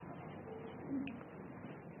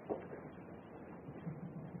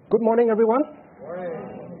Good morning, everyone.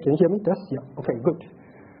 Morning. Can you hear me? Yes? Yeah. Okay, good.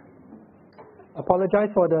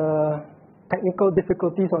 Apologize for the technical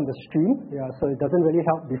difficulties on the stream. Yeah, so it doesn't really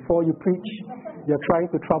help before you preach. You're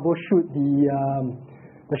trying to troubleshoot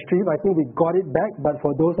the stream. I think we got it back, but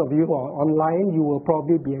for those of you who are online, you will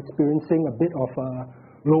probably be experiencing a bit of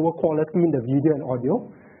lower quality in the video and audio.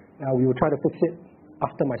 We will try to fix it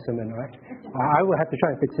after my sermon, right? I will have to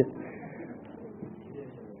try and fix it.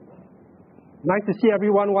 Nice to see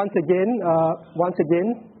everyone once again.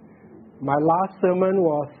 My last sermon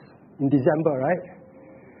was in December, right?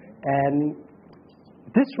 And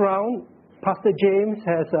this round, Pastor James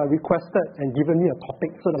has requested and given me a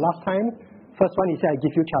topic. So the last time, first one, he said, I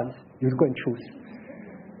give you a chance. You go and choose.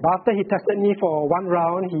 But after he tested me for one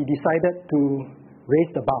round, he decided to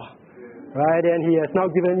raise the bar, right? And he has now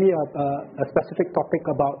given me a specific topic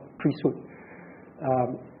about priesthood.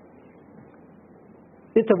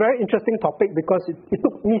 It's a very interesting topic because it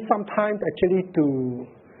took me some time actually to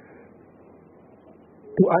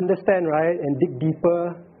understand, right, and dig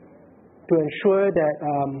deeper to ensure that,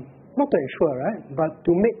 not to ensure, right, but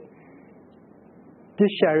to make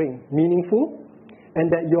this sharing meaningful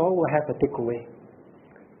and that you all will have a takeaway.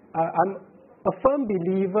 I'm a firm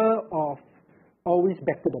believer of always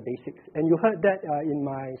back to the basics. And you heard that in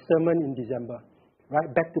my sermon in December,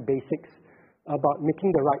 right, back to basics about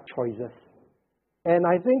making the right choices. And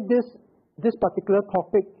I think this particular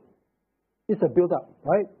topic is a build-up,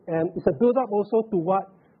 right? And it's a build-up also to what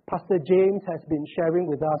Pastor James has been sharing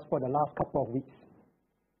with us for the last couple of weeks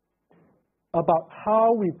about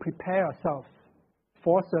how we prepare ourselves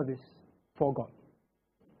for service for God,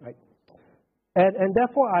 right? And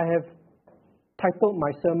therefore, I have titled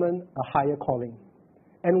my sermon, A Higher Calling.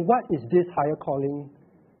 And what is this higher calling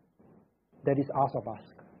that is asked of us?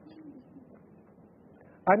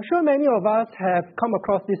 I'm sure many of us have come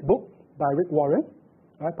across this book by Rick Warren,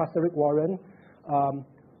 right? Pastor Rick Warren,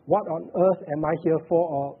 What on Earth Am I Here For?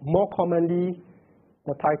 Or more commonly,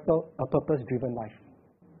 the title, A Purpose-Driven Life.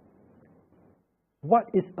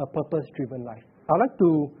 What is a purpose-driven life? I'd like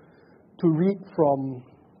to read from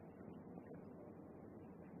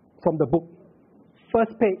the book.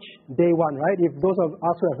 First page, day one, right? If those of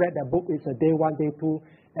us who have read that book, it's a day one, day two.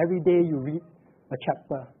 Every day you read a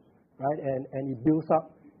chapter, right? And it builds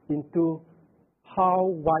up into how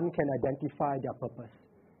one can identify their purpose.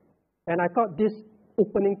 And I thought this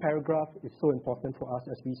opening paragraph is so important for us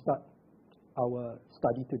as we start our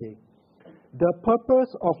study today. The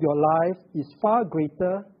purpose of your life is far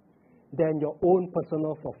greater than your own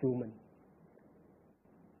personal fulfillment.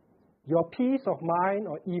 Your peace of mind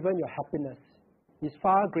or even your happiness is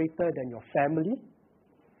far greater than your family,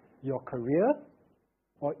 your career,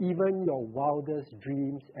 or even your wildest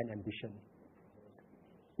dreams and ambition.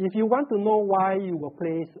 If you want to know why you were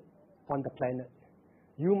placed on the planet,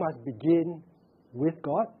 you must begin with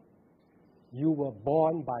God. You were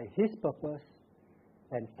born by His purpose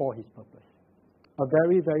and for His purpose. A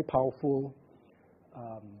very, very powerful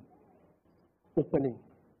opening.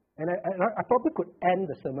 And I probably could end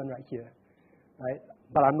the sermon right here, right?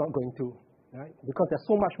 But I'm not going to, right? Because there's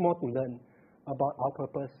so much more to learn about our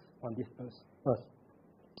purpose on this earth.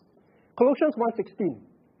 Colossians 1:16.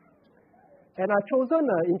 And I've chosen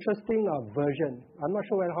an interesting version. I'm not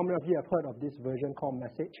sure how many of you have heard of this version called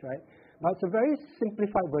Message, right? But it's a very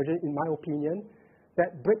simplified version, in my opinion,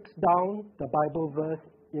 that breaks down the Bible verse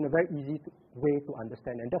in a very easy way to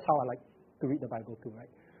understand. And that's how I like to read the Bible too, right?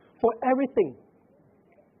 For everything,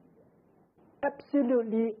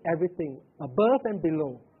 absolutely everything, above and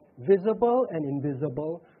below, visible and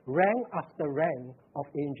invisible, rank after rank of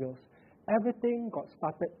angels, everything got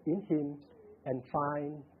started in Him and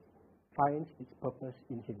finds its purpose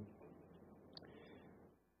in Him.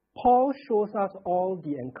 Paul shows us all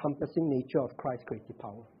the encompassing nature of Christ's creative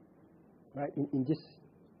power, right? In this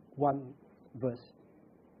one verse.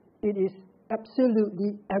 It is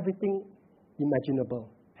absolutely everything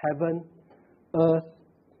imaginable. Heaven, earth,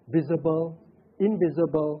 visible,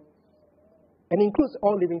 invisible, and includes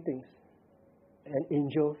all living things, and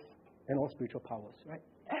angels, and all spiritual powers, right?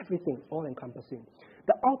 Everything, all encompassing.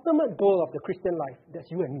 The ultimate goal of the Christian life, that's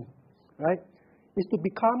you and me, right, is to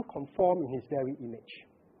become conformed in His very image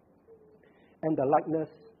and the likeness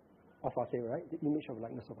of our Savior, right? The image of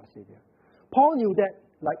likeness of our Savior. Paul knew that,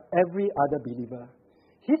 like every other believer,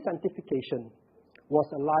 his sanctification was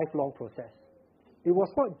a lifelong process. It was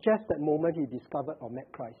not just that moment he discovered or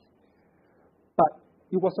met Christ, but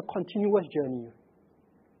it was a continuous journey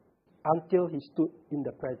until he stood in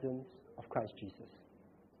the presence of Christ Jesus.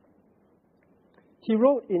 He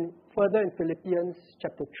wrote further in Philippians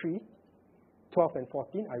chapter 3, 12 and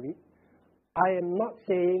 14, I read, I am not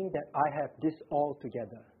saying that I have this all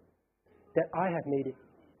together, that I have made it,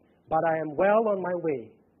 but I am well on my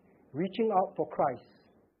way, reaching out for Christ,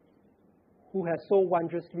 who has so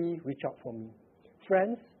wondrously reached out for me.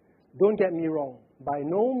 Friends, don't get me wrong. By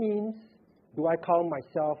no means do I count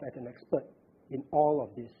myself as an expert in all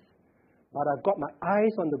of this. But I've got my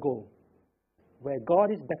eyes on the goal, where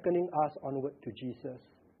God is beckoning us onward to Jesus.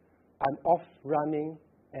 I'm off running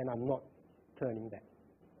and I'm not turning back.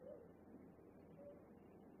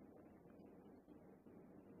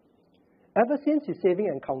 Ever since his saving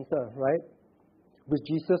encounter, right, with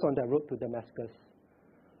Jesus on that road to Damascus,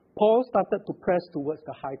 Paul started to press towards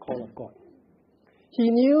the high call of God. He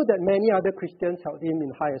knew that many other Christians held him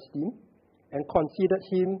in high esteem and considered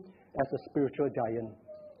him as a spiritual giant,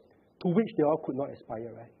 to which they all could not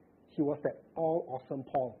aspire, right? He was that all-awesome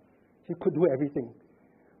Paul. He could do everything.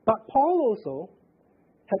 But Paul also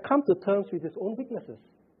had come to terms with his own weaknesses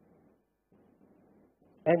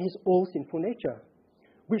and his old sinful nature,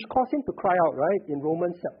 which caused him to cry out, right, in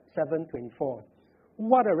Romans 7:24,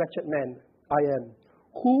 "What a wretched man I am!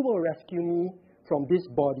 Who will rescue me from this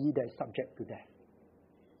body that is subject to death?"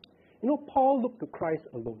 You know, Paul looked to Christ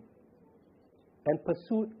alone and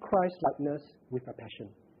pursued Christ-likeness with a passion.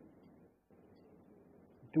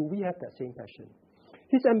 Do we have that same passion?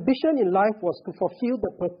 His ambition in life was to fulfill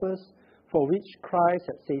the purpose for which Christ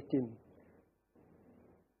had saved him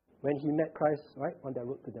when he met Christ, right, on that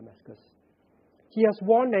road to Damascus. He has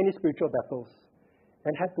won many spiritual battles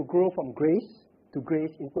and had to grow from grace to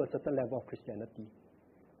grace into a certain level of Christianity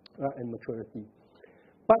and maturity.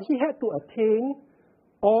 But he had to attain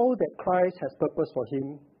all that Christ has purposed for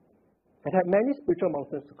him and had many spiritual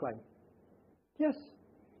mountains to climb. Yes,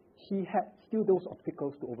 he had still those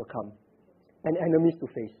obstacles to overcome and enemies to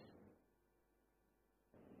face.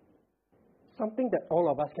 Something that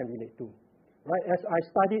all of us can relate to. Right? As I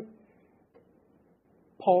studied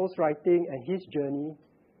Paul's writing and his journey,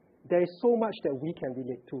 there is so much that we can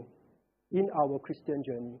relate to in our Christian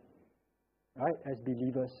journey, right, as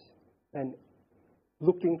believers and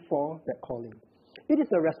looking for that calling. It is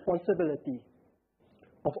the responsibility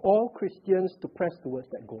of all Christians to press towards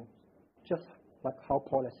that goal, just like how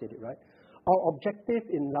Paul has said it, right? Our objective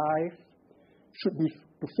in life should be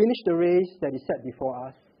to finish the race that is set before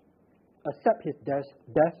us, accept his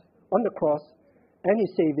death on the cross and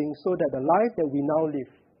his saving, so that the life that we now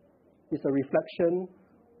live is a reflection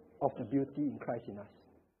of the beauty in Christ in us.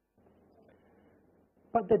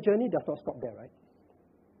 But the journey does not stop there, right?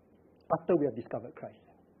 After we have discovered Christ.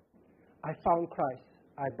 I found Christ,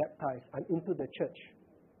 I baptized, I'm into the church.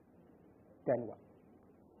 Then what?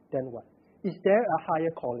 Then what? Is there a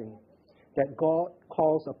higher calling that God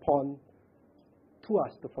calls upon to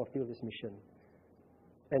us to fulfill this mission?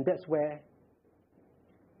 And that's where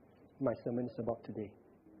my sermon is about today.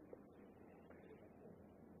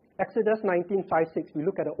 Exodus 19:5-6, we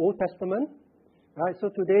look at the Old Testament. Right, so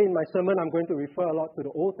today in my sermon, I'm going to refer a lot to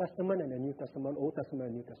the Old Testament and the New Testament, Old Testament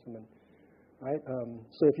and New Testament. Right?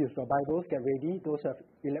 So if you have your Bibles, get ready. Those who have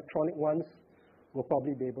electronic ones will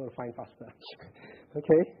probably be able to find faster.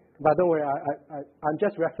 Okay? But don't worry, I'm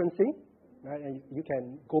just referencing, right? And you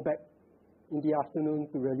can go back in the afternoon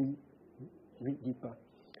to really read deeper.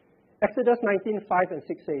 Exodus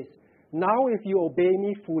 19:5-6 says, "Now if you obey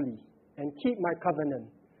me fully and keep my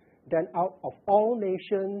covenant, then out of all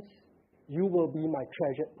nations you will be my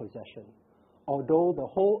treasured possession. Although the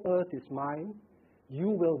whole earth is mine, you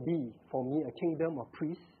will be for me a kingdom of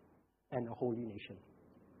priests and a holy nation."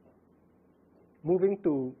 Moving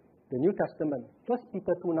to the New Testament, 1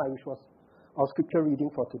 Peter 2:9, which was our scripture reading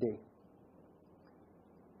for today.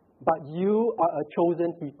 "But you are a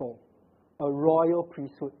chosen people, a royal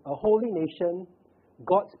priesthood, a holy nation,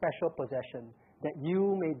 God's special possession, that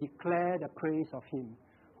you may declare the praise of him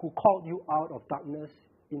who called you out of darkness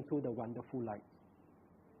into the wonderful light."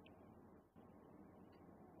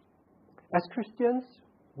 As Christians,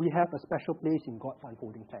 we have a special place in God's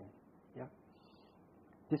unfolding plan. Yeah?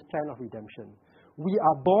 This plan of redemption. We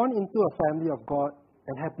are born into a family of God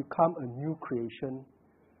and have become a new creation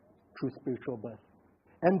through spiritual birth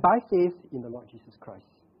and by faith in the Lord Jesus Christ.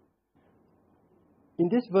 In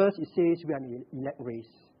this verse, it says we are an elect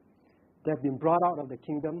race that have been brought out of the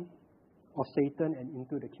kingdom of Satan and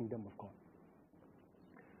into the kingdom of God.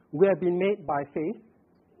 We have been made by faith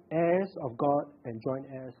heirs of God and joint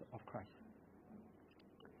heirs of Christ.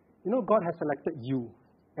 You know, God has selected you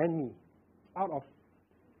and me out of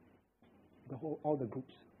all the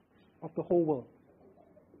groups of the whole world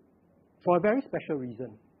for a very special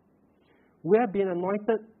reason. We have been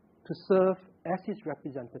anointed to serve as his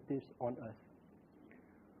representatives on earth.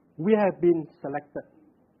 We have been selected,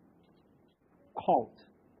 called,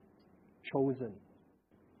 chosen,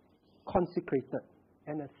 consecrated,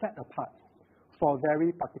 and set apart for a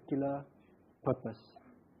very particular purpose.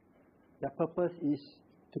 That purpose is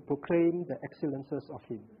to proclaim the excellences of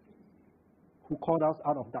Him who called us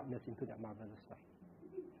out of darkness into that marvelous light.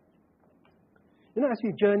 You know, as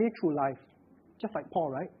we journey through life, just like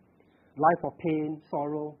Paul, right? Life of pain,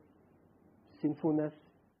 sorrow, sinfulness,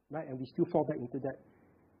 right? And we still fall back into that.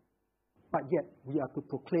 But yet, we are to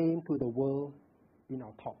proclaim to the world in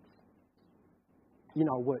our thoughts, in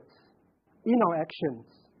our words, in our actions,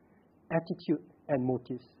 attitude, and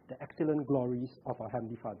motives, the excellent glories of our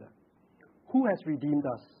Heavenly Father, who has redeemed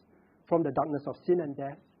us from the darkness of sin and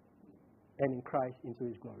death, and in Christ into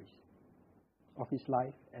His glories, of His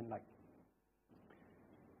life and light.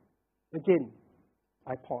 Again,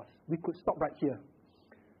 I pause. We could stop right here,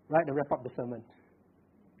 right, and wrap up the sermon.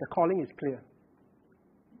 The calling is clear.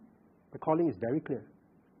 The calling is very clear.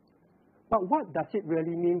 But what does it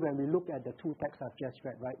really mean when we look at the two texts I've just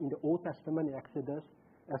read, right? In the Old Testament in Exodus,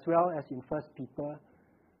 as well as in 1 Peter,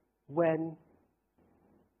 when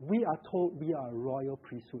we are told we are a royal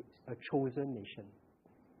priesthood, a chosen nation.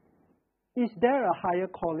 Is there a higher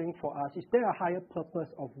calling for us? Is there a higher purpose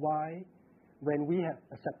of why, when we have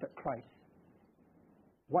accepted Christ,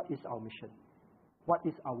 what is our mission? What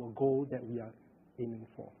is our goal that we are aiming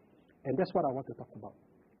for? And that's what I want to talk about,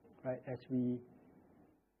 right? As we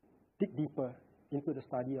dig deeper into the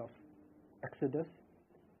study of Exodus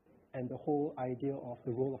and the whole idea of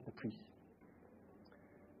the role of the priest.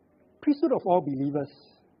 Priesthood of all believers,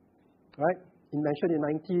 right? Mentioned in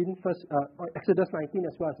Exodus 19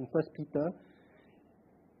 as well as in 1 Peter,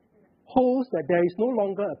 holds that there is no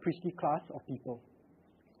longer a priestly class of people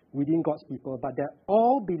within God's people, but that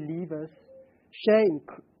all believers share in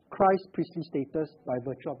Christ's priestly status by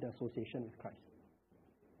virtue of their association with Christ.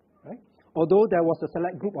 Right? Although there was a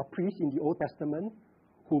select group of priests in the Old Testament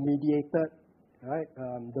who mediated, right,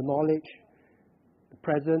 the knowledge, the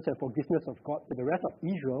presence, and forgiveness of God to the rest of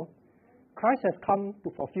Israel, Christ has come to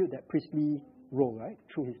fulfill that priestly role, right,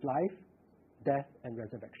 through His life, death, and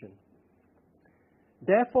resurrection.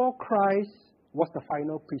 Therefore, Christ was the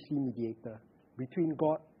final priestly mediator between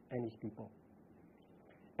God and His people.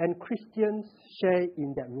 And Christians share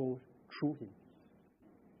in that role through Him.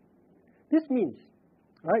 This means,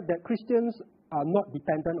 right, that Christians are not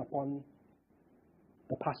dependent upon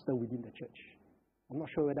the pastor within the church. I'm not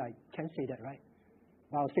sure whether I can say that, right?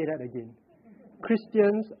 But I'll say that again.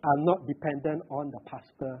 Christians are not dependent on the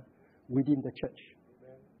pastor within the church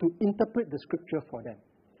to interpret the scripture for them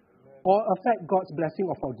or affect God's blessing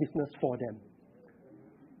or forgiveness for them.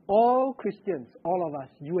 All Christians, all of us,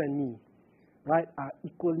 you and me, right, are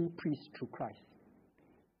equally priests through Christ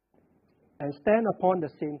and stand upon the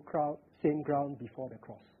same ground before the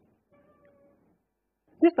cross.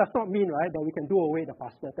 This does not mean, right, that we can do away the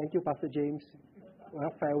pastor. Thank you, Pastor James. Well,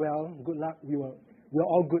 farewell. Good luck. We're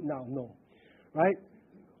all good now. No. Right?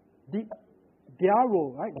 Their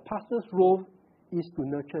role, right, the pastor's role is to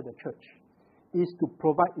nurture the church, is to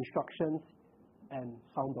provide instructions and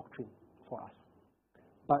sound doctrine for us.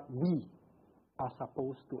 But we are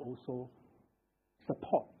supposed to also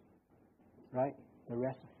support, right, the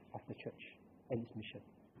rest of the church and its mission.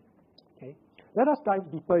 Okay? Let us dive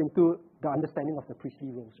deeper into the understanding of the priestly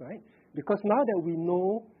roles, right? Because now that we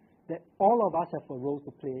know that all of us have a role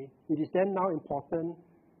to play, it is then now important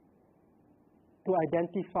to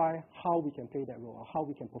identify how we can play that role or how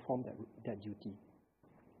we can perform that duty.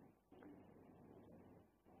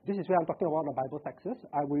 This is where I'm talking about the Bible texts.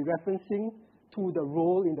 I will be referencing to the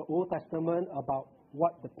role in the Old Testament about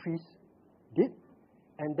what the priest did,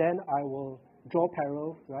 and then I will draw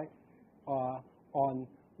parallels, right, on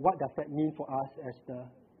what does that mean for us as the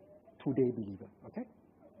today believer. Okay?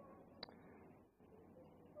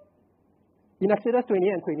 In Exodus 20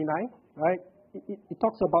 and 29, right, it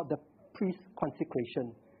talks about the priest's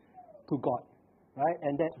consecration to God, right,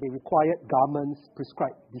 and that they required garments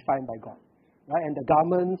prescribed, defined by God, right, and the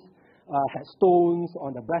garments had stones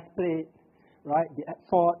on the breastplate, right, the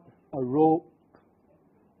ephod, a robe,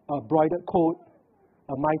 a broidered coat,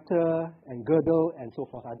 a mitre and girdle, and so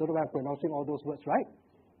forth. I don't know why I'm pronouncing all those words right,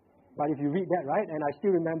 but if you read that, right, and I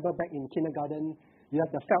still remember back in kindergarten, you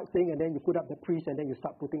have the felt thing, and then you put up the priest, and then you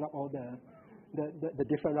start putting up all the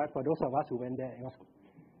different, right, for those of us who went there. It was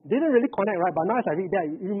didn't really connect, right? But now as I read that,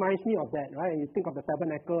 it reminds me of that, right? And you think of the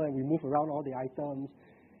tabernacle and we move around all the items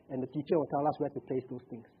and the teacher will tell us where to place those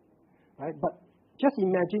things, right? But just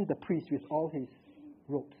imagine the priest with all his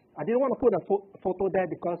robes. I didn't want to put a photo there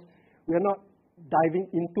because we're not diving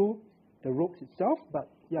into the robes itself, but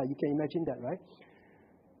yeah, you can imagine that, right?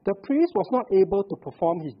 The priest was not able to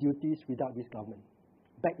perform his duties without this garment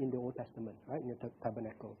back in the Old Testament, right? In the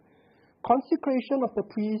tabernacle. Consecration of the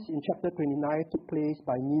priest in chapter 29 took place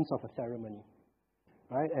by means of a ceremony.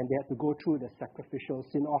 right? And they had to go through the sacrificial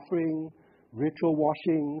sin offering, ritual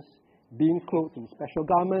washings, being clothed in special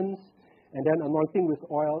garments, and then anointing with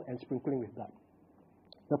oil and sprinkling with blood.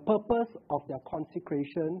 The purpose of their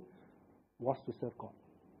consecration was to serve God.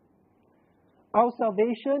 Our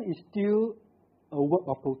salvation is still a work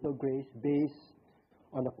of total grace based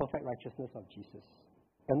on the perfect righteousness of Jesus,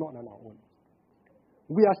 and not on our own.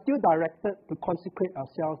 We are still directed to consecrate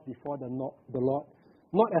ourselves before the Lord,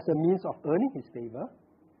 not as a means of earning His favor,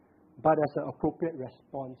 but as an appropriate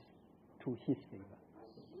response to His favor.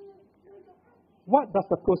 What does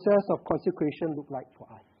the process of consecration look like for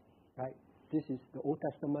us? Right? This is the Old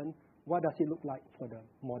Testament. What does it look like for the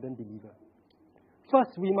modern believer?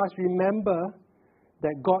 First, we must remember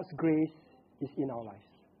that God's grace is in our lives.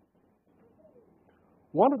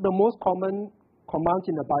 One of the most common commands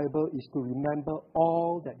in the Bible is to remember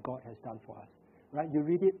all that God has done for us. Right? You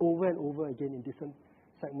read it over and over again in different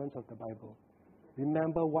segments of the Bible.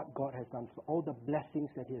 Remember what God has done for all the blessings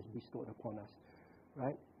that He has bestowed upon us.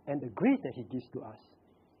 Right? And the grace that He gives to us.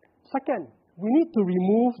 Second, we need to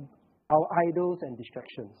remove our idols and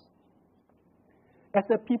distractions. As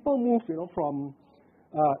the people moved, from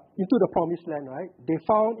into the promised land, right? They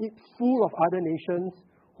found it full of other nations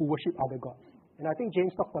who worship other gods. And I think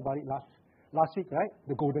James talked about it last week, right?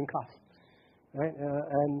 The golden calf, right?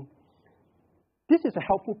 And this is a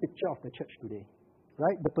helpful picture of the church today,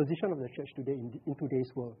 right? The position of the church today in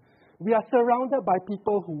today's world. We are surrounded by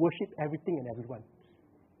people who worship everything and everyone,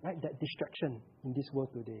 right? That distraction in this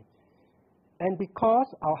world today. And because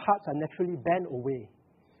our hearts are naturally bent away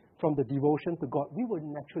from the devotion to God, we will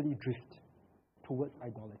naturally drift towards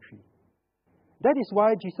idolatry. That is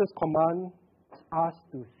why Jesus commands us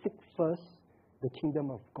to seek first the kingdom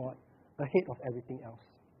of God ahead of everything else.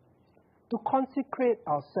 To consecrate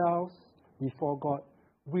ourselves before God,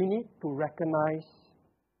 we need to recognize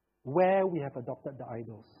where we have adopted the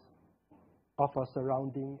idols of our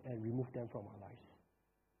surrounding and remove them from our lives.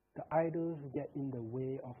 The idols get in the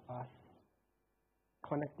way of us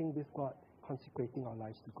connecting with God, consecrating our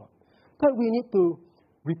lives to God. Third, we need to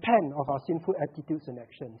repent of our sinful attitudes and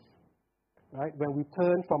actions. Right? When we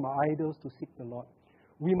turn from our idols to seek the Lord,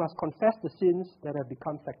 we must confess the sins that have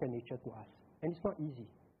become second nature to us. And it's not easy.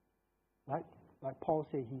 Right? Like Paul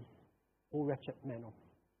said, he's a wretched man.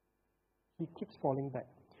 He keeps falling back.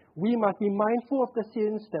 We must be mindful of the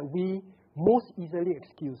sins that we most easily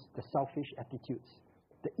excuse, the selfish attitudes,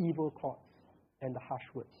 the evil thoughts, and the harsh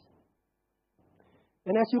words.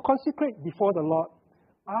 And as you consecrate before the Lord,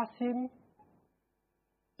 ask Him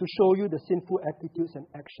to show you the sinful attitudes and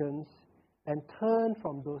actions and turn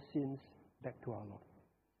from those sins back to our Lord.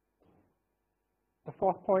 The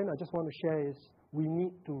fourth point I just want to share is we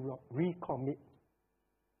need to recommit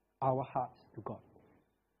our hearts to God.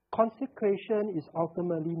 Consecration is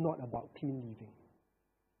ultimately not about clean living.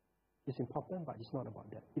 It's important, but it's not about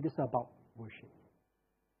that. It is about worship.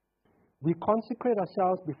 We consecrate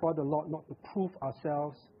ourselves before the Lord not to prove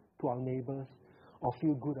ourselves to our neighbors or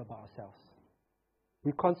feel good about ourselves.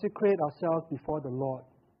 We consecrate ourselves before the Lord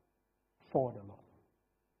for the Lord.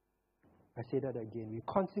 I say that again. We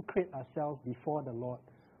consecrate ourselves before the Lord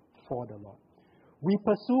for the Lord. We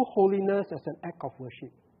pursue holiness as an act of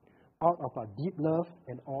worship out of our deep love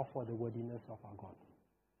and awe for the worthiness of our God.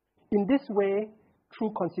 In this way,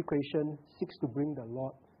 true consecration seeks to bring the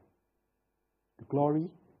Lord the glory,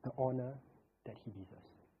 the honor that He deserves.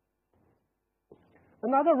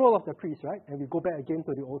 Another role of the priest, right? And we go back again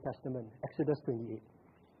to the Old Testament, Exodus 28,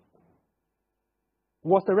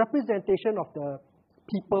 was the representation of the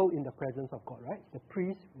people in the presence of God, right? The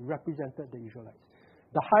priest represented the Israelites.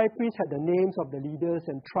 The high priest had the names of the leaders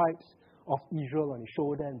and tribes of Israel on his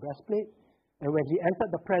shoulder and breastplate. And when he entered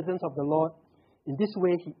the presence of the Lord, in this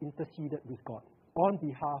way he interceded with God on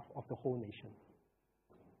behalf of the whole nation.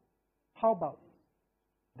 How about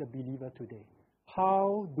the believer today?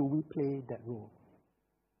 How do we play that role?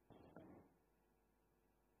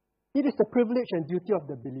 It is the privilege and duty of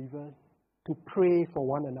the believer to pray for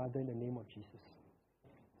one another in the name of Jesus.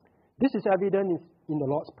 This is evident in the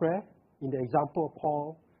Lord's Prayer, in the example of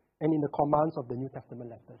Paul, and in the commands of the New Testament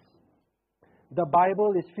letters. The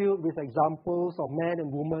Bible is filled with examples of men and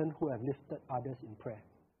women who have lifted others in prayer.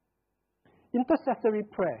 Intercessory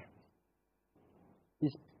prayer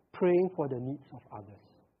is praying for the needs of others.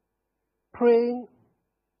 Praying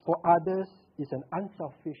for others is an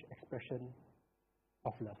unselfish expression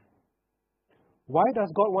of love. Why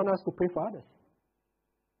does God want us to pray for others?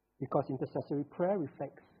 Because intercessory prayer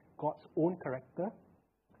reflects God's own character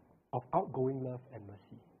of outgoing love and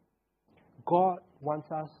mercy. God wants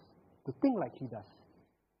us to think like He does.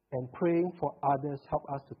 And praying for others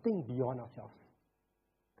helps us to think beyond ourselves.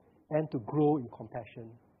 and to grow in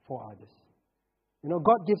compassion for others.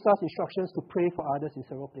 God gives us instructions to pray for others in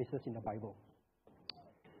several places in the Bible.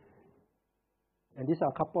 And these are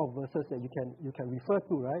a couple of verses that you can refer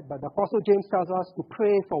to, right? But the Apostle James tells us to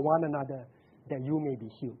pray for one another that you may be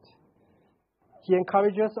healed. He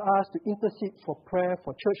encourages us to intercede for prayer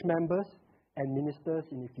for church members and ministers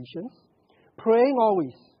in Ephesians. Praying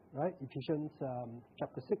always, right? Ephesians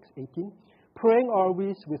chapter 6, 18. Praying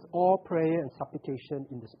always with all prayer and supplication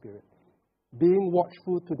in the Spirit. Being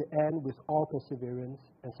watchful to the end with all perseverance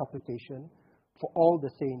and supplication for all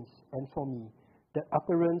the saints and for me, that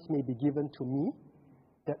utterance may be given to me,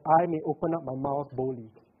 that I may open up my mouth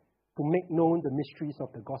boldly to make known the mysteries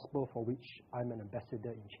of the gospel for which I'm an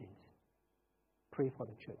ambassador in chains. Pray for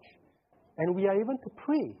the church. And we are even to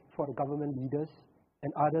pray for the government leaders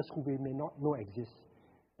and others who we may not know exist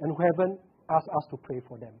and who haven't asked us to pray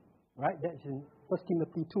for them. Right? That's in 1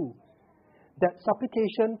 Timothy 2. That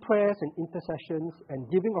supplication, prayers, and intercessions and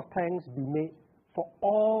giving of thanks be made for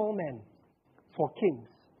all men, for kings,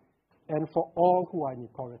 and for all who are in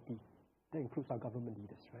authority. That includes our government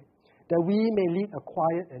leaders, right? That we may lead a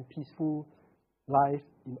quiet and peaceful life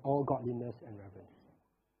in all godliness and reverence.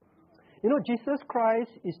 Jesus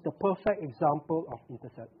Christ is the perfect example of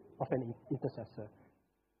an intercessor.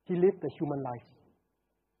 He lived a human life.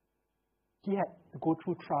 He had to go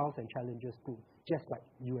through trials and challenges too, just like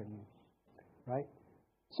you and me, right?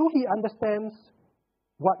 So he understands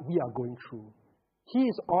what we are going through. He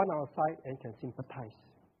is on our side and can sympathize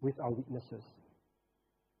with our weaknesses.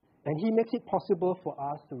 And he makes it possible for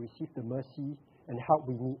us to receive the mercy and help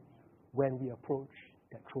we need when we approach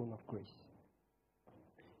that throne of grace.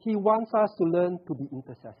 He wants us to learn to be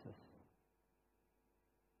intercessors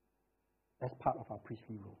as part of our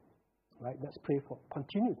priestly role. Right? Let's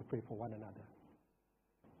continue to pray for one another.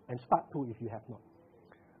 And start to if you have not.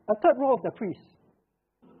 A third role of the priest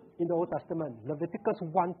in the Old Testament, Leviticus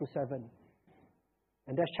 1 to 7.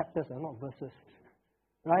 And there's chapters and not verses.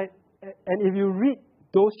 Right? And if you read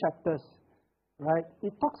those chapters, right,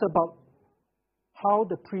 it talks about how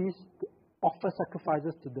the priest offer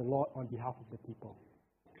sacrifices to the Lord on behalf of the people.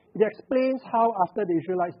 It explains how after the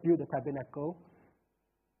Israelites built the tabernacle,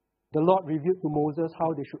 the Lord revealed to Moses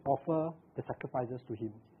how they should offer the sacrifices to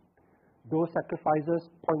him. Those sacrifices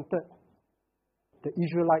pointed the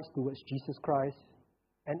Israelites towards Jesus Christ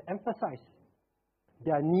and emphasized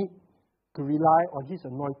their need to rely on his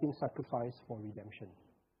anointing sacrifice for redemption.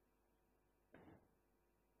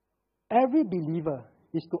 Every believer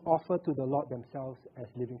is to offer to the Lord themselves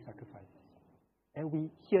as living sacrifices. And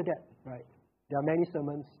we hear that, right? There are many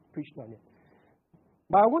sermons preached on it.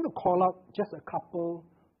 But I want to call out just a couple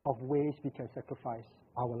of ways we can sacrifice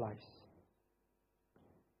our lives.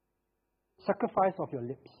 Sacrifice of your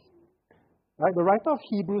lips. Right? The writer of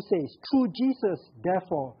Hebrews says, through Jesus,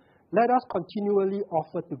 therefore, let us continually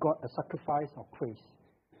offer to God a sacrifice of praise,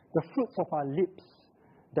 the fruits of our lips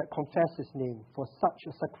that confess his name. For such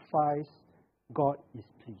a sacrifice, God is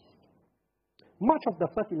pleased. Much of the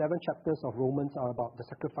first 11 chapters of Romans are about the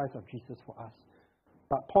sacrifice of Jesus for us.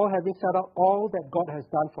 But Paul, having set out all that God has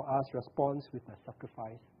done for us, responds with a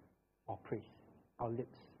sacrifice of praise. Our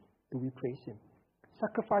lips. Do we praise him?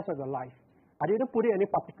 Sacrifice of the life. I didn't put it in any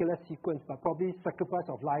particular sequence, but probably sacrifice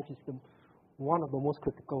of life is one of the most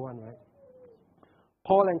critical one, right?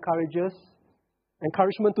 Paul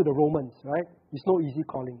encouragement to the Romans, right? It's no easy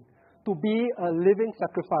calling. To be a living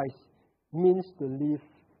sacrifice means to live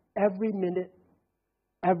every minute,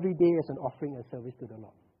 every day as an offering and service to the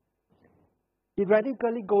Lord. It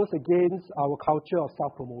radically goes against our culture of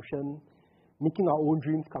self-promotion, making our own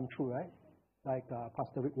dreams come true, right? Like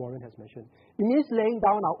Pastor Rick Warren has mentioned. It means laying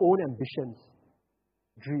down our own ambitions,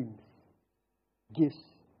 dreams, gifts,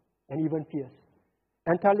 and even fears.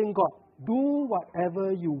 And telling God, do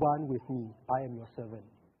whatever you want with me. I am your servant.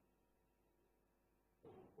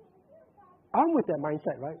 I'm with that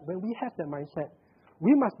mindset, right? When we have that mindset,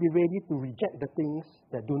 we must be ready to reject the things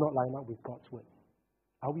that do not line up with God's word.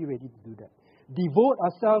 Are we ready to do that? Devote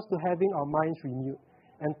ourselves to having our minds renewed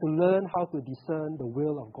and to learn how to discern the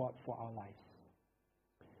will of God for our lives.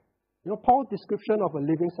 Paul's description of a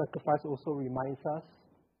living sacrifice also reminds us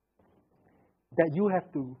that you have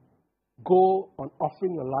to go on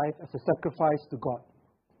offering your life as a sacrifice to God.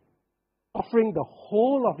 Offering the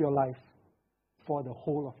whole of your life for the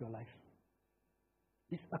whole of your life.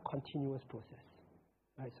 It's a continuous process.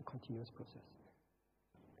 Right? It's a continuous process.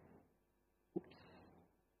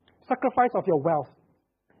 Sacrifice of your wealth.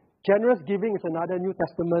 Generous giving is another New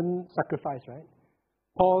Testament sacrifice, right?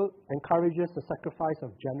 Paul encourages the sacrifice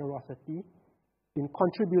of generosity in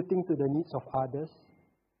contributing to the needs of others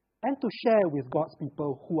and to share with God's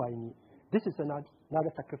people who are in need. This is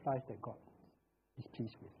another sacrifice that God is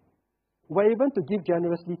pleased with. We're even to give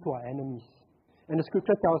generously to our enemies. And the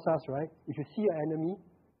scripture tells us, right, if you see your enemy,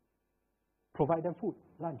 provide them food,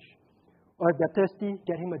 lunch. Or if they're thirsty,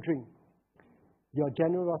 get him a drink. Your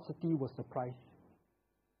generosity will surprise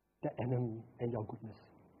the enemy and your goodness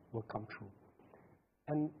will come true.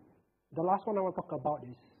 And the last one I want to talk about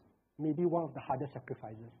is maybe one of the hardest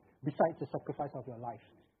sacrifices, besides the sacrifice of your life,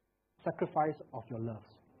 sacrifice of your love.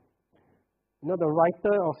 You know, the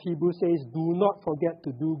writer of Hebrews says, do not forget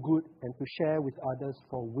to do good and to share with others,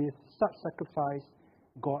 for with such sacrifice,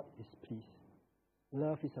 God is pleased.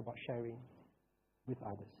 Love is about sharing with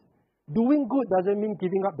others. Doing good doesn't mean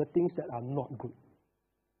giving up the things that are not good.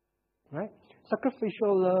 Right?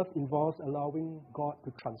 Sacrificial love involves allowing God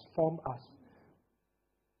to transform us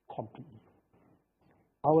completely.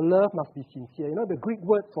 Our love must be sincere. You know, the Greek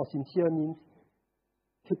word for sincere means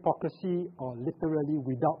hypocrisy, or literally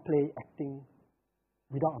without play, acting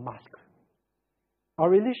without a mask. Our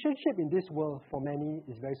relationship in this world for many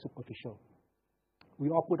is very superficial. We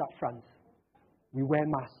all put up fronts. We wear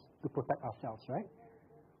masks to protect ourselves, right?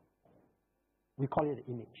 We call it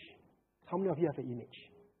an image. How many of you have an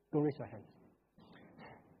image? Don't raise your hands.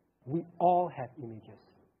 We all have images,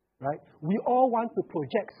 right? We all want to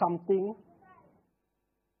project something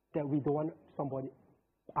that we don't want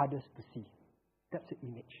others to see. That's an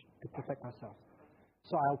image to protect ourselves.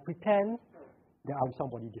 So I'll pretend that I'm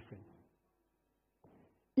somebody different.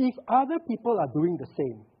 If other people are doing the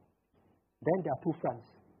same, then there are two fronts.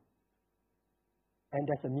 And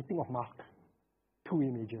there's a meeting of mark. Two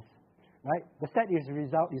images. Right? The sad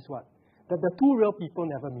result is what? That the two real people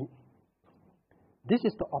never meet. This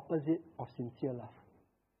is the opposite of sincere love.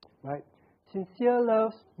 Right? Sincere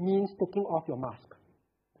love means taking off your mask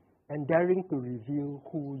and daring to reveal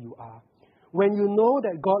who you are. When you know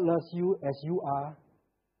that God loves you as you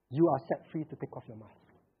are set free to take off your mask.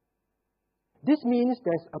 This means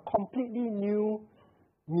there's a completely new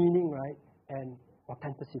meaning, right, and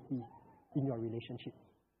authenticity in your relationship.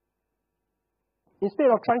 Instead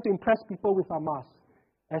of trying to impress people with our masks,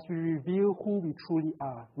 as we reveal who we truly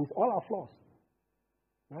are, with all our flaws,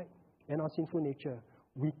 right, and our sinful nature,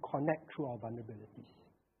 we connect through our vulnerabilities.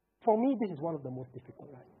 For me, this is one of the most difficult,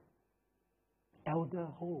 right? Elder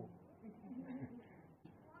Ho.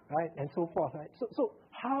 Right, and so forth, right? So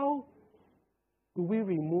how do we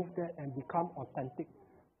remove that and become authentic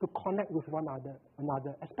to connect with one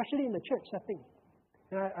another, especially in the church setting?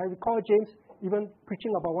 And I recall James even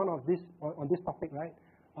preaching about on this topic, right?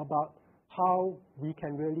 About how we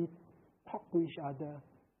can really talk to each other,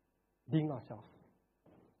 being ourselves.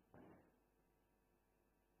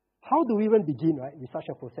 How do we even begin, right, with such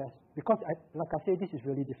a process? Because, like I say, this is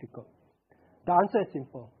really difficult. The answer is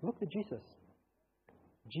simple. Look to Jesus.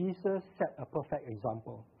 Jesus set a perfect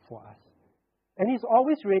example for us. And He's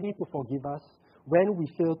always ready to forgive us when we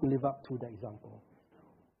fail to live up to the example.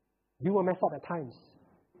 We will mess up at times,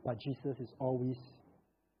 but Jesus is always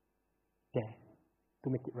there to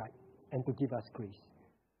make it right and to give us grace.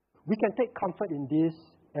 We can take comfort in this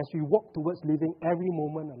as we walk towards living every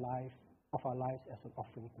moment of our lives as an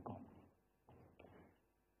offering to God.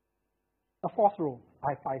 The fourth row,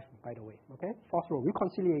 I5, by the way, okay? Fourth row,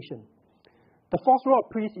 reconciliation. The fourth row of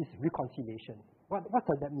priest is reconciliation. What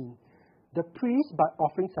does that mean? The priest, by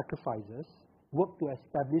offering sacrifices, work to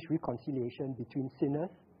establish reconciliation between sinners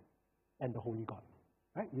and the holy God.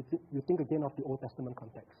 Right? You think again of the Old Testament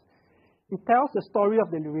context. It tells the story of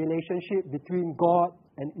the relationship between God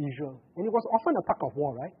and Israel. And it was often a tug of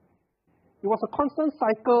war, right? It was a constant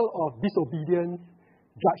cycle of disobedience,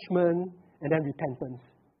 judgment, and then repentance,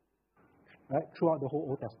 right? Throughout the whole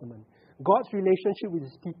Old Testament. God's relationship with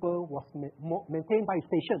His people was maintained by His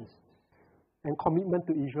patience and commitment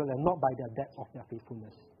to Israel, and not by the depth of their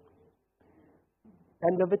faithfulness.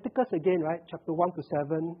 And Leviticus again, right, chapter 1 to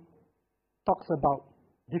 7, talks about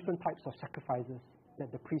different types of sacrifices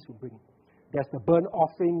that the priest would bring. There's the burnt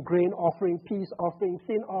offering, grain offering, peace offering,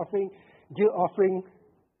 sin offering, guilt offering.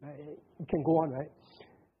 You can go on, right?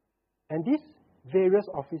 And these various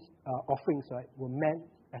offerings, right, were meant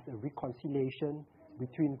as a reconciliation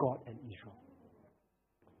between God and Israel.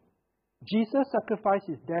 Jesus' sacrifice,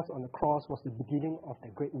 His death on the cross, was the beginning of the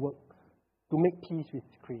great work to make peace with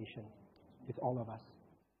creation, with all of us.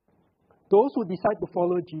 Those who decide to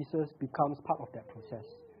follow Jesus becomes part of that process.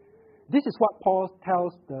 This is what Paul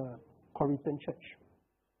tells the Corinthian church.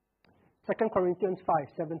 2 Corinthians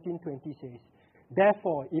 5:17-20 says,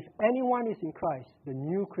 "Therefore, if anyone is in Christ, the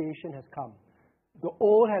new creation has come. The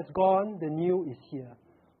old has gone, the new is here.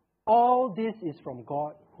 All this is from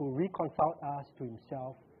God, who reconciled us to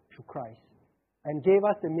Himself through Christ and gave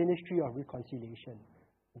us the ministry of reconciliation,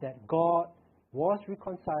 that God was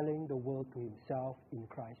reconciling the world to himself in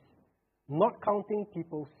Christ, not counting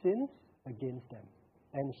people's sins against them.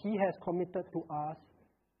 And he has committed to us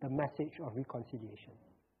the message of reconciliation.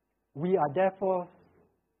 We are therefore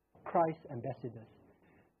Christ's ambassadors.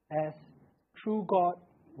 As through God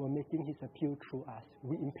were making his appeal through us,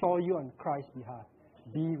 we implore you on Christ's behalf,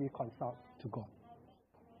 be reconciled to God.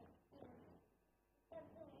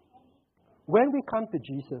 When we come to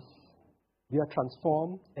Jesus, we are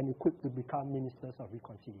transformed and equipped to become ministers of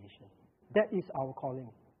reconciliation. That is our calling.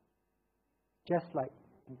 Just like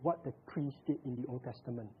what the priest did in the Old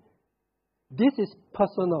Testament. This is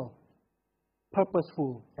personal,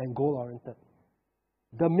 purposeful, and goal-oriented.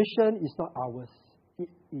 The mission is not ours, it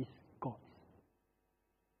is God's.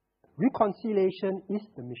 Reconciliation is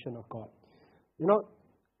the mission of God. You know,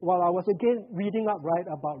 while I was again reading up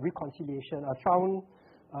about reconciliation, I found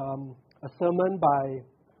a sermon by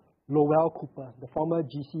Lowell Cooper, the former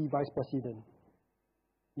GC Vice President.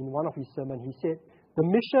 In one of his sermons, he said, the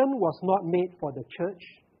mission was not made for the church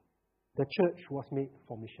was made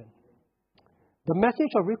for mission. The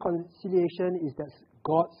message of reconciliation is that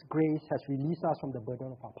God's grace has released us from the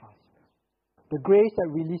burden of our past. The grace that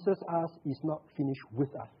releases us is not finished with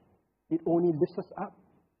us. It only lifts us up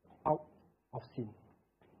out of sin.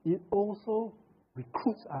 It also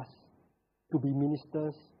recruits us to be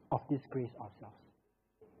ministers of this grace ourselves.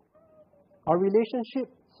 Our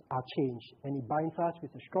relationships are changed, and it binds us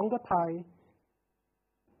with a stronger ties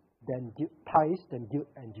than guilt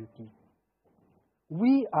and duty.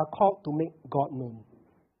 We are called to make God known,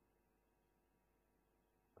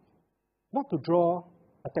 not to draw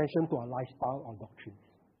attention to our lifestyle or doctrines.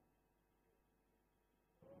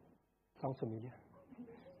 Sounds familiar?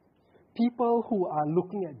 People who are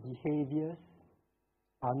looking at behaviors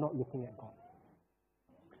are not looking at God.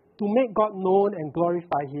 To make God known and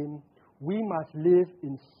glorify Him, we must live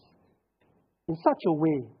in such a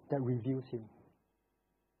way that reveals Him.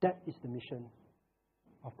 That is the mission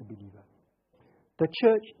of the believer. The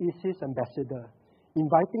church is His ambassador,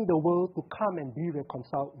 inviting the world to come and be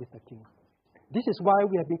reconciled with the King. This is why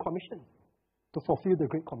we have been commissioned, to fulfill the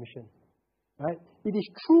Great Commission. Right? It is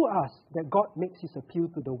through us that God makes His appeal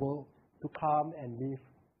to the world to come and live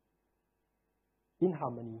in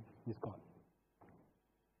harmony with God.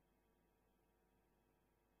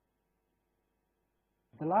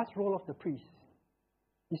 The last role of the priest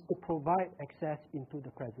is to provide access into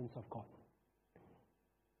the presence of God.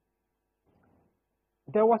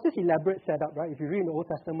 There was this elaborate setup, right? If you read in the Old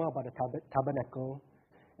Testament about the tabernacle,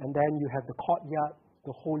 and then you have the courtyard,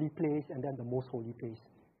 the holy place, and then the most holy place,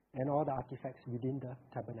 and all the artifacts within the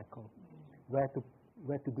tabernacle, where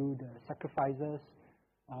to do the sacrifices,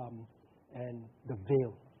 and the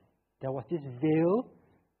veil. There was this veil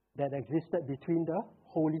that existed between the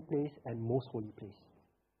holy place and most holy place.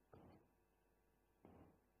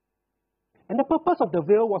 And the purpose of the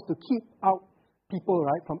veil was to keep out people,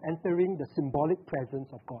 right, from entering the symbolic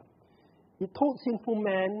presence of God. It told sinful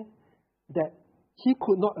man that he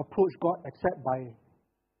could not approach God except by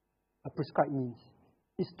a prescribed means.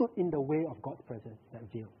 It stood in the way of God's presence, that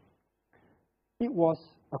veil. It was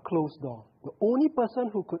a closed door. The only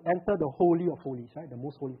person who could enter the Holy of Holies, right, the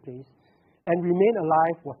most holy place, and remain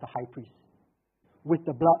alive was the high priest, with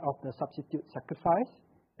the blood of the substitute sacrifice,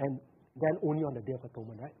 and then only on the Day of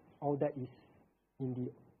Atonement, right? All that is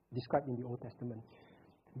described in the Old Testament.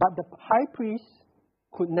 But the high priest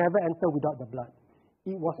could never enter without the blood.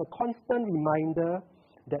 It was a constant reminder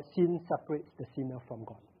that sin separates the sinner from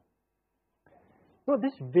God. So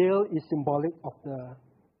this veil is symbolic of the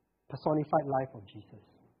personified life of Jesus.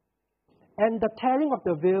 And the tearing of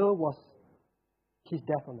the veil was His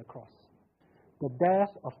death on the cross. The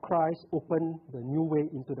death of Christ opened the new way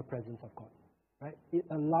into the presence of God. Right? It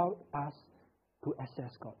allowed us to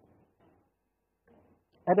access God.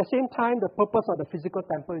 At the same time, the purpose of the physical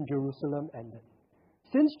temple in Jerusalem ended.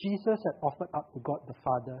 Since Jesus had offered up to God the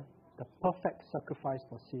Father the perfect sacrifice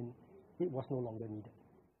for sin, it was no longer needed.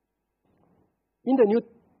 In the New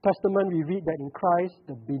Testament, we read that in Christ,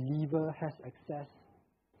 the believer has access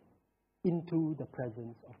into the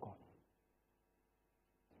presence of God.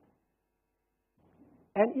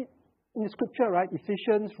 And in the scripture, right,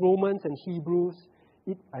 Ephesians, Romans, and Hebrews,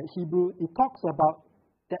 it talks about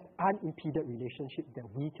that unimpeded relationship that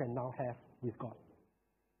we can now have with God.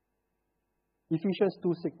 Ephesians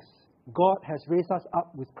 2:6, God has raised us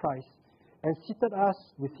up with Christ and seated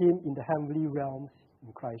us with Him in the heavenly realms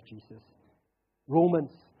in Christ Jesus. Romans,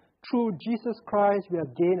 through Jesus Christ we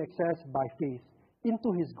have gained access by faith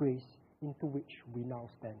into His grace, into which we now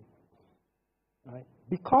stand. Right?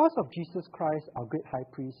 Because of Jesus Christ, our great high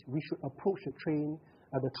priest, we should approach the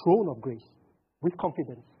throne of grace with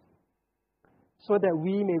confidence. so that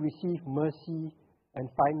we may receive mercy and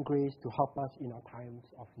find grace to help us in our times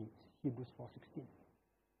of need. Hebrews 4:16.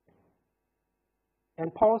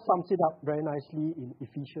 And Paul sums it up very nicely in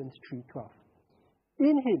Ephesians 3:12.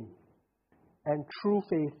 In Him and through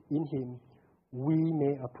faith in Him, we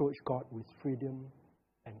may approach God with freedom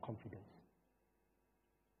and confidence.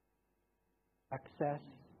 Access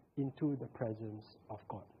into the presence of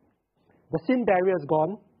God. The sin barrier is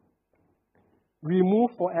gone,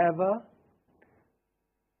 removed forever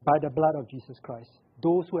by the blood of Jesus Christ.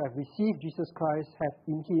 Those who have received Jesus Christ have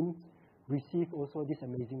in Him received also this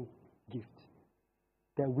amazing gift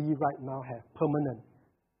that we right now have permanent,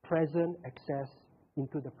 present access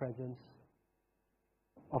into the presence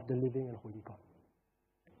of the living and holy God.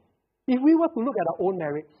 If we were to look at our own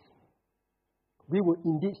merits, we would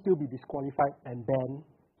indeed still be disqualified and banned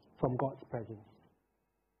from God's presence.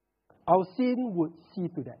 Our sin would see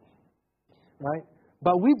to that, right?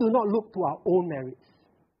 But we do not look to our own merits.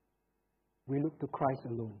 We look to Christ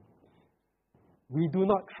alone. We do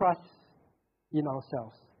not trust in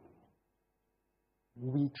ourselves.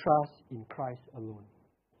 We trust in Christ alone.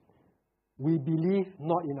 We believe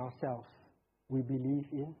not in ourselves. We believe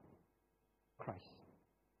in Christ.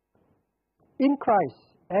 In Christ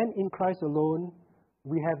and in Christ alone,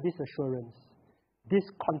 we have this assurance, this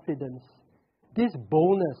confidence, this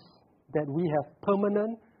boldness that we have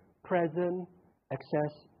permanent, present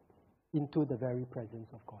access into the very presence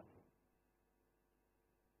of God.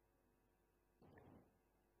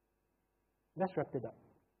 Let's wrap it up.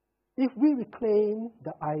 If we reclaim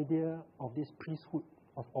the idea of this priesthood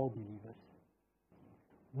of all believers,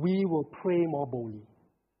 we will pray more boldly,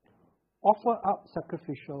 offer up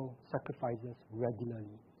sacrificial sacrifices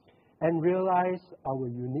regularly, and realize our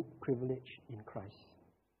unique privilege in Christ.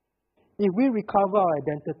 If we recover our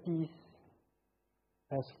identities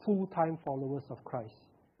as full-time followers of Christ,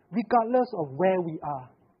 regardless of where we are,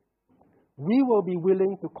 we will be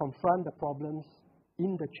willing to confront the problems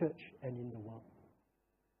in the church and in the world.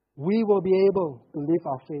 We will be able to live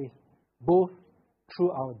our faith both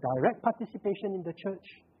through our direct participation in the church,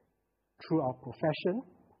 through our profession,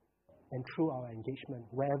 and through our engagement,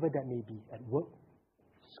 wherever that may be, at work,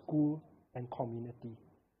 school, and community.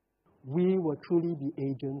 We will truly be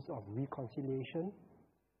agents of reconciliation,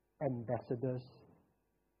 ambassadors,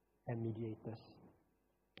 and mediators.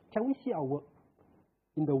 Can we see our work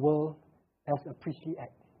in the world as a priestly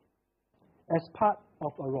act, as part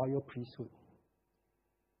of a royal priesthood?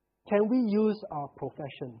 Can we use our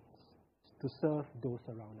professions to serve those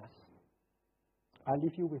around us? I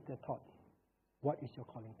leave you with the thought. What is your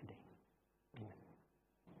calling today? Amen.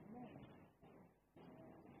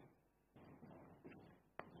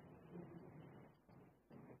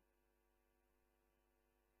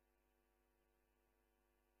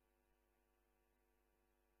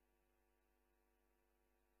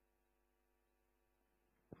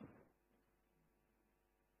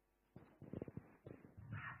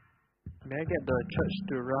 May I get the church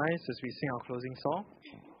to rise as we sing our closing song?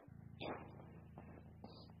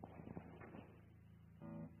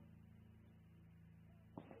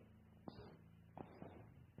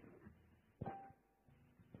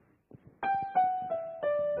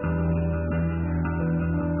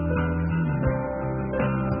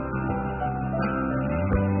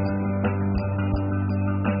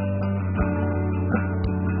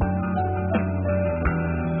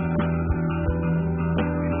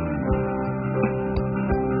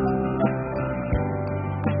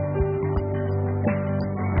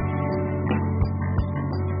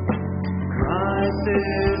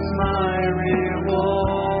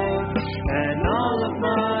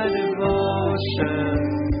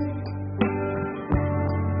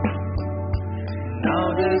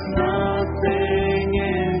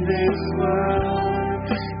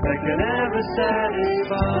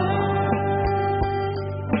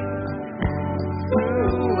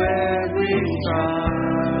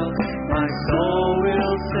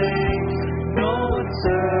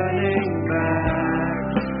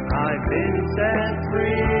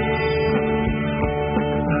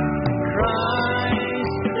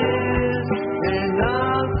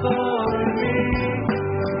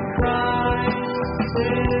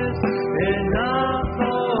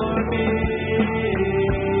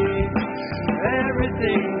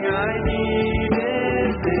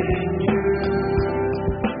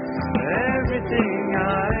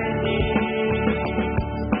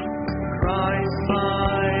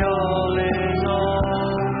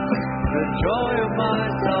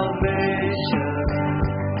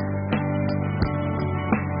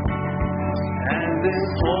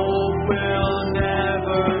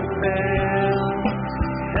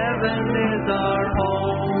 Heaven is our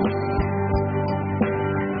home.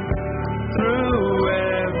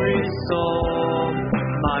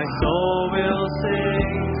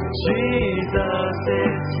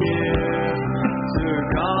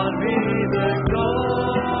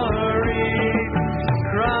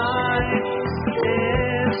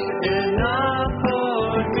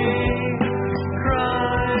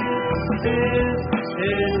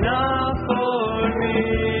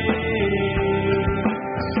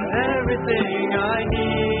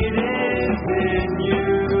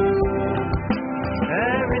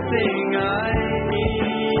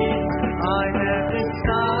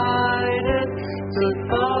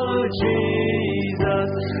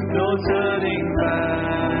 turning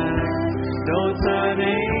back, no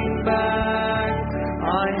turning back.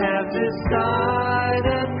 I have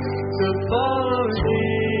decided to follow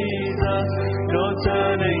Jesus. No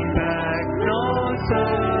turning back, no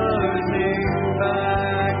turning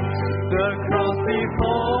back. The cross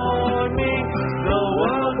before me, the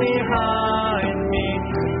world behind me.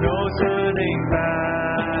 No turning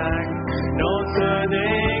back, no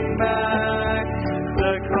turning back.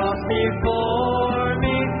 The cross before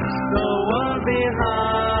me, the world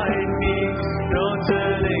behind me. No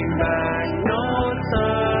turning back, no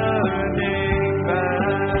turning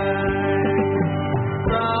back.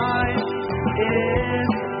 Christ is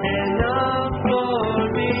enough for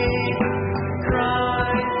me.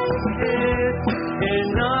 Christ is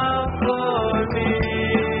enough for me.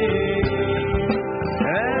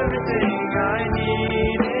 Everything I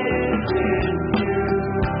need is in you.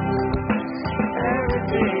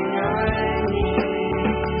 Everything I need.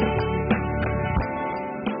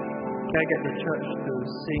 Can I get the church to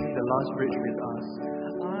sing the last bridge with us?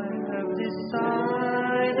 I have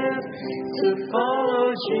decided to follow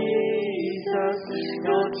Jesus.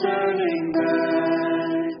 No turning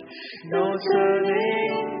back, no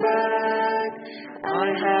turning back. I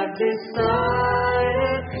have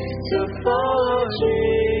decided to follow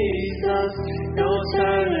Jesus. No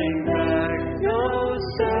turning back, no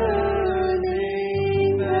turning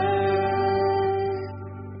back.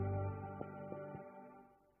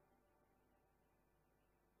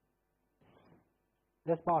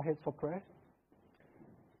 Let's bow our heads for prayer.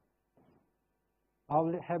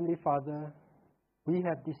 Our Heavenly Father, we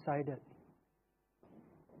have decided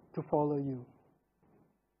to follow you,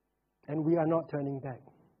 and we are not turning back.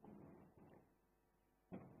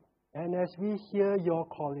 And as we hear your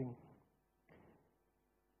calling,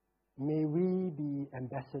 may we be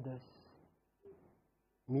ambassadors,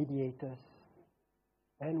 mediators,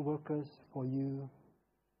 and workers for you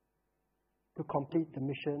to complete the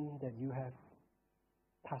mission that you have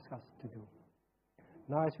tasked us to do.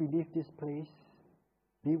 Now as we leave this place,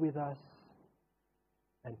 be with us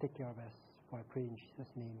and take care of us. For I pray in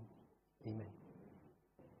Jesus' name, amen.